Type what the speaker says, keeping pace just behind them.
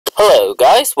Hello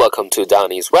guys, welcome to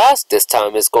Donnie's Raz. This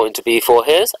time is going to be for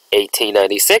his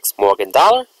 1896 Morgan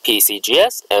Dollar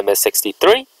PCGS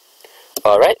MS63.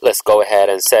 Alright, let's go ahead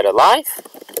and set it live.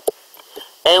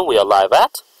 And we are live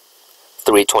at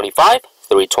 3:25.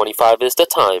 3:25 is the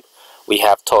time. We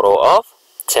have total of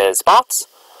 10 spots.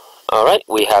 Alright,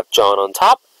 we have John on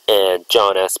top and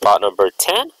John at spot number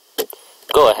 10.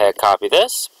 Go ahead, copy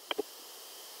this.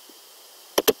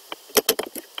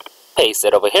 Paste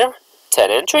it over here. 10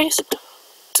 entries,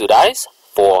 2 dice,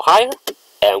 4 higher,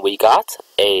 and we got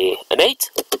an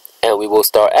 8, and we will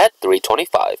start at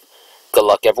 3:25. Good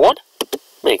luck everyone.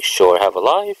 Make sure I have a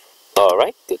live.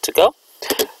 Alright, good to go.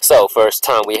 So first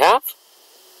time we have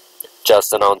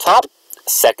Justin on top.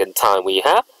 Second time we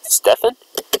have Stefan.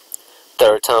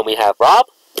 Third time we have Rob.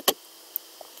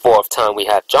 Fourth time we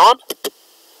have John.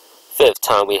 Fifth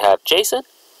time we have Jason.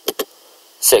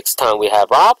 Sixth time we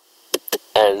have Rob.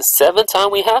 And 7th time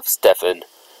we have Stefan.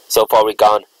 So far we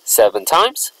gone 7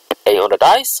 times, 8 on the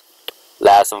dice.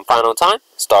 Last and final time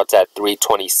starts at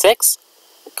 3:26.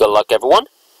 Good luck everyone.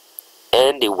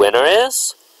 And the winner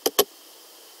is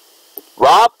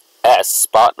Rob at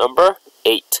spot number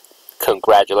 8.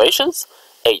 Congratulations.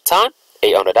 8 time,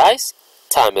 8 on the dice.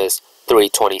 Time is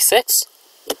 3:26.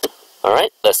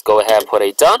 Alright, let's go ahead and put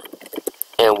a done.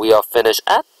 And we are finished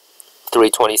at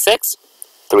 3:26.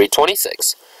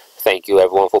 3:26. Thank you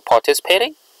everyone for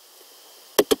participating.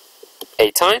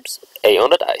 8 times, 8 on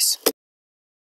the dice.